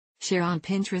Share on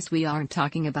Pinterest. We aren't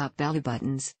talking about belly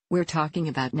buttons, we're talking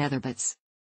about netherbutts.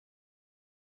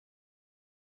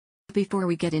 Before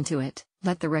we get into it,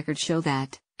 let the record show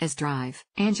that, as Drive,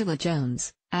 Angela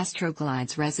Jones,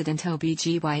 Astroglide's resident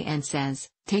OBGYN says,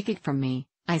 "Take it from me,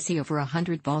 I see over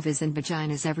 100 vulvas and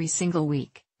vaginas every single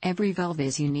week. Every vulva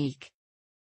is unique.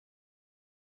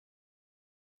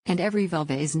 And every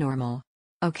vulva is normal."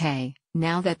 Okay,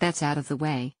 now that that's out of the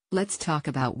way, let's talk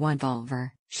about one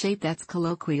vulvar shape that's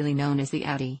colloquially known as the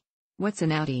outie. What's an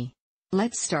outie?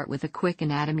 Let's start with a quick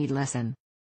anatomy lesson.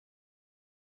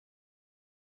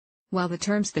 While the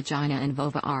terms vagina and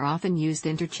vulva are often used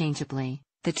interchangeably,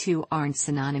 the two aren't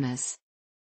synonymous.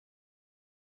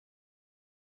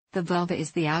 The vulva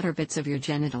is the outer bits of your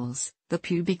genitals, the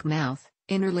pubic mouth,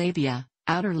 inner labia,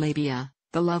 outer labia,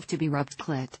 the love-to-be-rubbed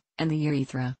clit, and the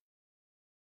urethra.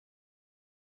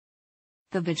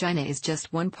 The vagina is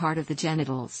just one part of the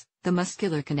genitals, the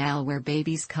muscular canal where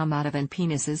babies come out of and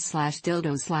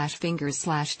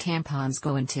penises/dildos/fingers/tampons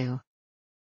go into.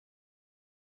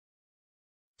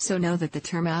 So know that the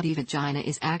term outie vagina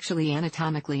is actually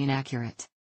anatomically inaccurate.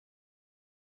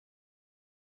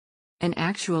 An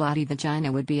actual outie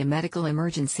vagina would be a medical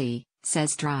emergency,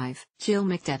 says Drive Jill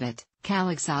McDevitt, Cal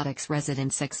Exotics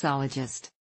resident sexologist.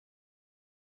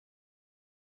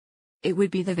 It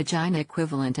would be the vagina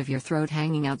equivalent of your throat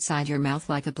hanging outside your mouth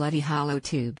like a bloody hollow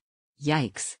tube.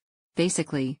 Yikes.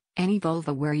 Basically, any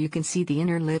vulva where you can see the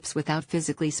inner lips without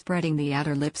physically spreading the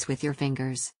outer lips with your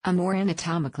fingers. A more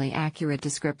anatomically accurate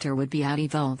descriptor would be outie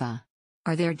vulva.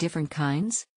 Are there different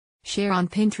kinds? Share on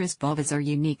Pinterest. Vulvas are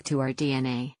unique to our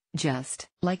DNA, just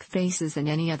like faces and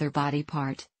any other body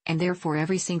part, and therefore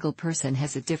every single person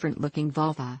has a different looking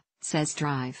vulva, says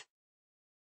Drive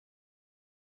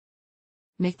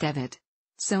McDevitt.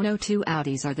 So no two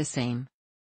outies are the same.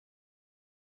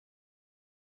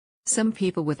 Some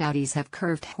people with outies have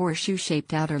curved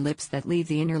horseshoe-shaped outer lips that leave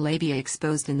the inner labia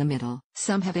exposed in the middle.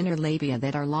 Some have inner labia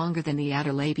that are longer than the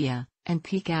outer labia, and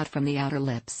peek out from the outer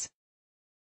lips.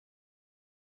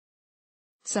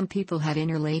 Some people have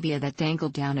inner labia that dangle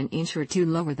down an inch or two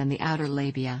lower than the outer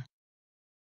labia.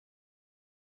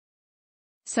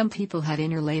 Some people have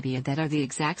inner labia that are the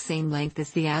exact same length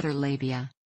as the outer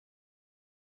labia.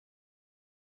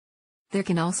 There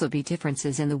can also be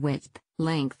differences in the width,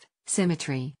 length,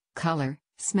 symmetry, color,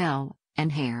 smell,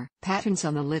 and hair patterns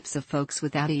on the lips of folks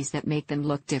with outies that make them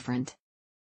look different.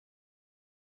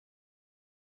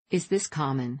 Is this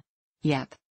common?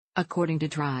 Yep. According to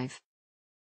Drive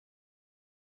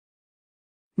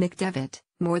McDevitt,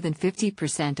 more than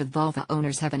 50% of vulva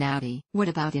owners have an outie. What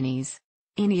about innies?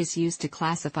 Innie is used to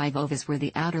classify vulvas where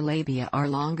the outer labia are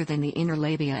longer than the inner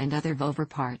labia and other vulvar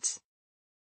parts.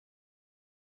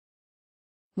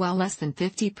 While less than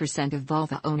 50% of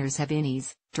vulva owners have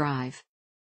innies, Drive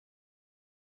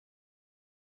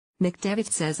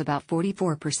McDevitt says about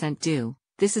 44% do.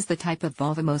 This is the type of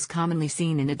vulva most commonly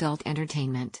seen in adult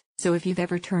entertainment, so if you've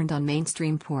ever turned on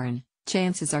mainstream porn,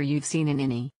 chances are you've seen an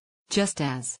innie. Just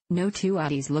as no two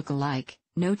outies look alike,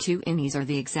 no two innies are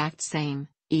the exact same,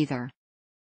 either.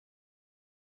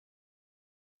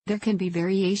 There can be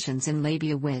variations in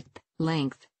labia width,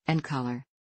 length, and color.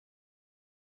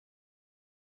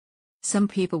 Some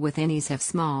people with innies have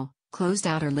small, closed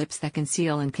outer lips that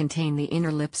conceal and contain the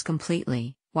inner lips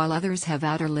completely, while others have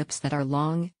outer lips that are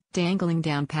long, dangling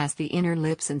down past the inner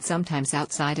lips and sometimes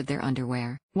outside of their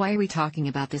underwear. Why are we talking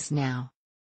about this now?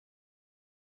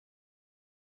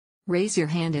 Raise your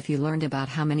hand if you learned about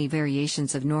how many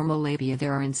variations of normal labia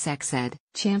there are in sex ed.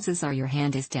 Chances are your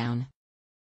hand is down.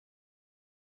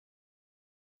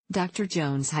 Dr.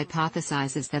 Jones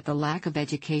hypothesizes that the lack of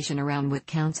education around what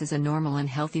counts as a normal and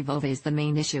healthy vulva is the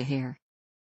main issue here.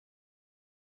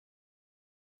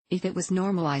 If it was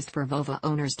normalized for vulva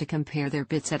owners to compare their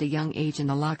bits at a young age in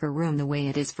the locker room the way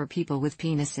it is for people with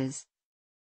penises,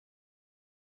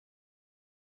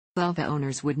 vulva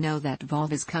owners would know that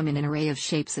vulvas come in an array of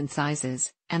shapes and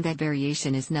sizes, and that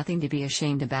variation is nothing to be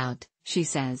ashamed about, she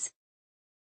says.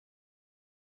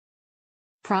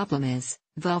 Problem is,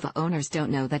 vulva owners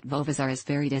don't know that vulvas are as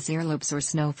varied as earlobes or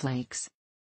snowflakes.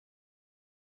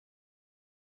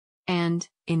 And,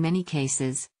 in many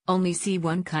cases, only see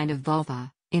one kind of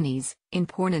vulva, innies, in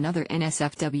porn and other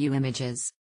NSFW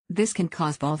images. This can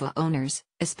cause vulva owners,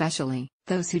 especially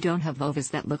those who don't have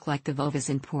vulvas that look like the vulvas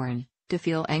in porn, to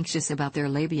feel anxious about their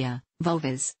labia,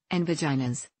 vulvas, and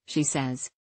vaginas, she says.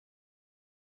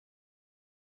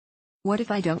 What if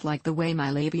I don't like the way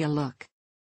my labia look?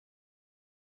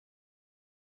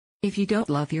 If you don't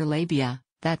love your labia,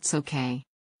 that's okay.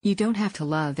 You don't have to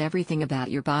love everything about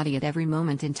your body at every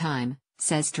moment in time,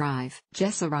 says Drive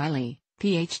Jess O'Reilly,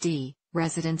 PhD,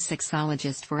 resident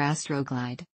sexologist for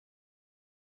Astroglide.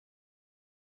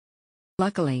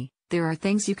 Luckily, there are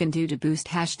things you can do to boost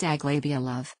 #labia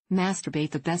love.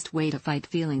 Masturbate. The best way to fight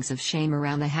feelings of shame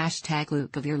around the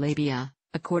 #look of your labia,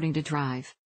 according to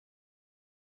Drive.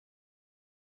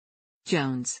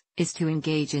 Jones, is to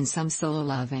engage in some solo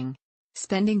loving.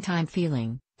 Spending time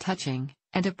feeling, touching,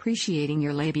 and appreciating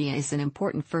your labia is an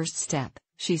important first step,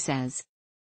 she says.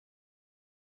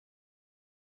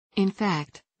 In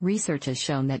fact, research has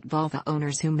shown that vulva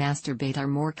owners who masturbate are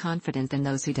more confident than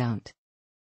those who don't.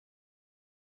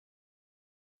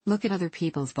 Look at other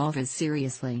people's vulvas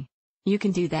seriously. You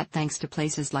can do that thanks to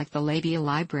places like the Labia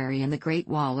Library and the Great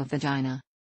Wall of Vagina.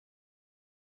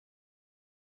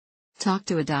 Talk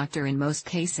to a doctor. In most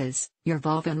cases, your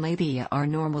vulva and labia are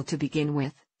normal to begin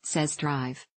with, says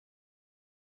Drive.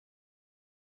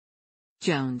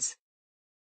 Jones.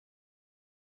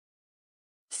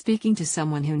 Speaking to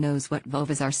someone who knows what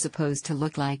vulvas are supposed to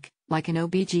look like an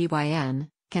OBGYN,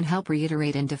 can help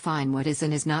reiterate and define what is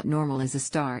and is not normal as a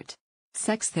start.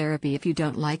 Sex therapy. If you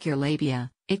don't like your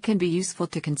labia, it can be useful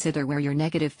to consider where your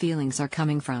negative feelings are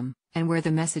coming from, and where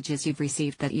the messages you've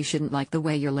received that you shouldn't like the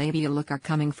way your labia look are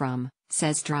coming from,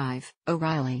 says Drive.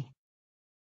 O'Reilly.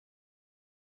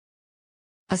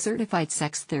 A certified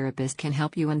sex therapist can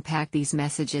help you unpack these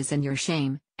messages and your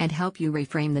shame, and help you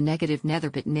reframe the negative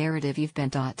netherbit narrative you've been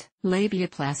taught.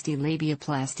 Labiaplasty.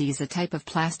 Labiaplasty is a type of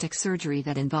plastic surgery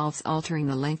that involves altering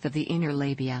the length of the inner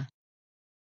labia.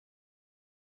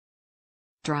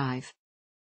 Drive.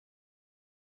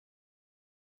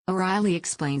 O'Reilly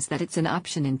explains that it's an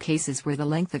option in cases where the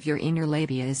length of your inner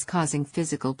labia is causing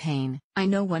physical pain. I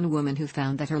know one woman who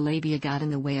found that her labia got in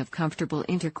the way of comfortable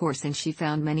intercourse and she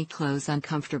found many clothes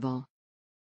uncomfortable.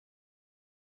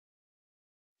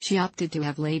 She opted to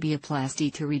have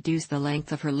labiaplasty to reduce the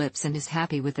length of her lips and is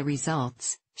happy with the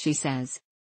results, she says.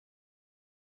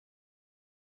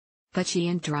 But she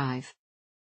and Drive.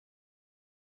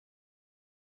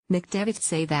 McDevitt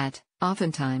say that,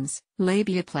 oftentimes,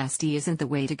 labiaplasty isn't the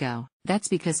way to go. That's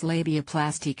because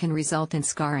labiaplasty can result in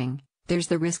scarring. There's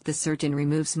the risk the surgeon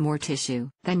removes more tissue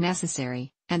than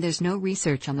necessary, and there's no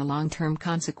research on the long-term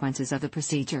consequences of the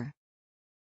procedure.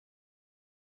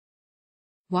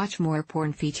 Watch more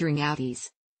porn featuring outies.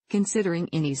 Considering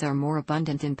innies are more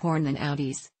abundant in porn than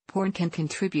outies, porn can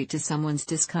contribute to someone's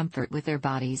discomfort with their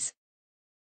bodies.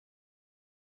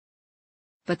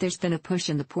 But there's been a push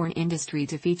in the porn industry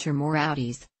to feature more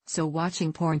outies, so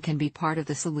watching porn can be part of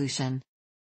the solution.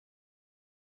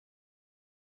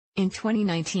 In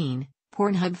 2019,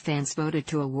 Pornhub fans voted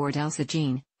to award Elsa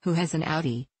Jean, who has an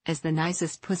outie, as the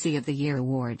Nicest Pussy of the Year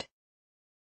award.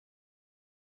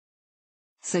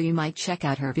 So you might check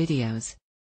out her videos.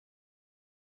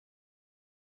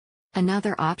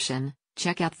 Another option,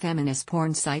 check out feminist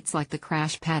porn sites like the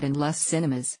Crash Pad and Lust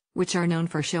Cinemas, which are known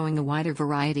for showing a wider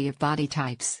variety of body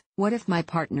types. What if my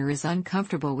partner is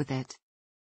uncomfortable with it?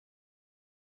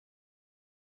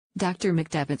 Dr.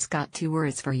 McDevitt's got 2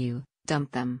 words for you: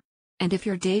 dump them. And if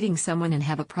you're dating someone and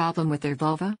have a problem with their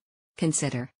vulva,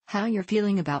 consider how you're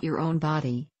feeling about your own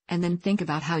body, and then think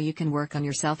about how you can work on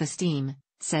your self-esteem,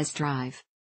 says Drive.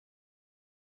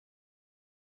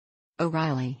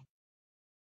 O'Reilly.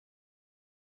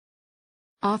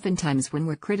 Oftentimes when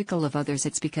we're critical of others,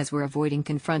 it's because we're avoiding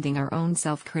confronting our own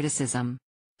self-criticism.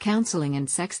 Counseling and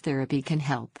sex therapy can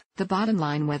help. The bottom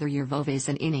line, whether your vulva is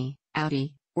an innie,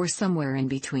 outie, or somewhere in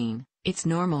between, it's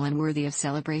normal and worthy of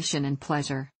celebration and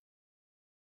pleasure.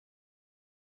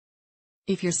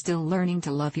 If you're still learning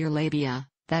to love your labia,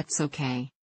 that's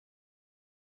okay.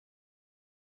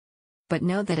 But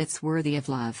know that it's worthy of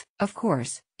love. Of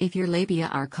course, if your labia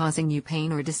are causing you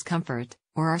pain or discomfort,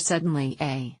 or are suddenly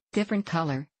a different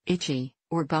color, itchy,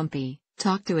 or bumpy,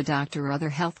 talk to a doctor or other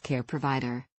healthcare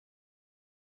provider.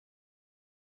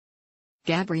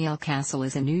 Gabrielle Castle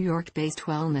is a New York-based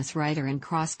wellness writer and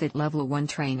CrossFit Level 1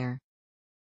 trainer.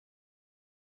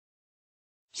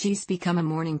 She's become a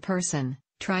morning person,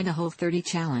 tried a Whole30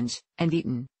 challenge, and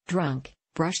eaten, drunk,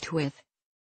 brushed with,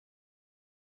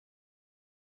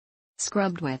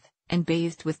 scrubbed with, and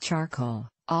bathed with charcoal,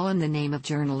 all in the name of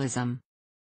journalism.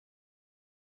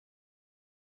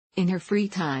 In her free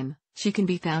time, she can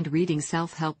be found reading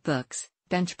self-help books,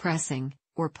 bench pressing,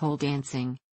 or pole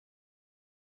dancing.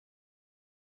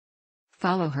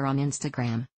 Follow her on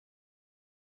Instagram.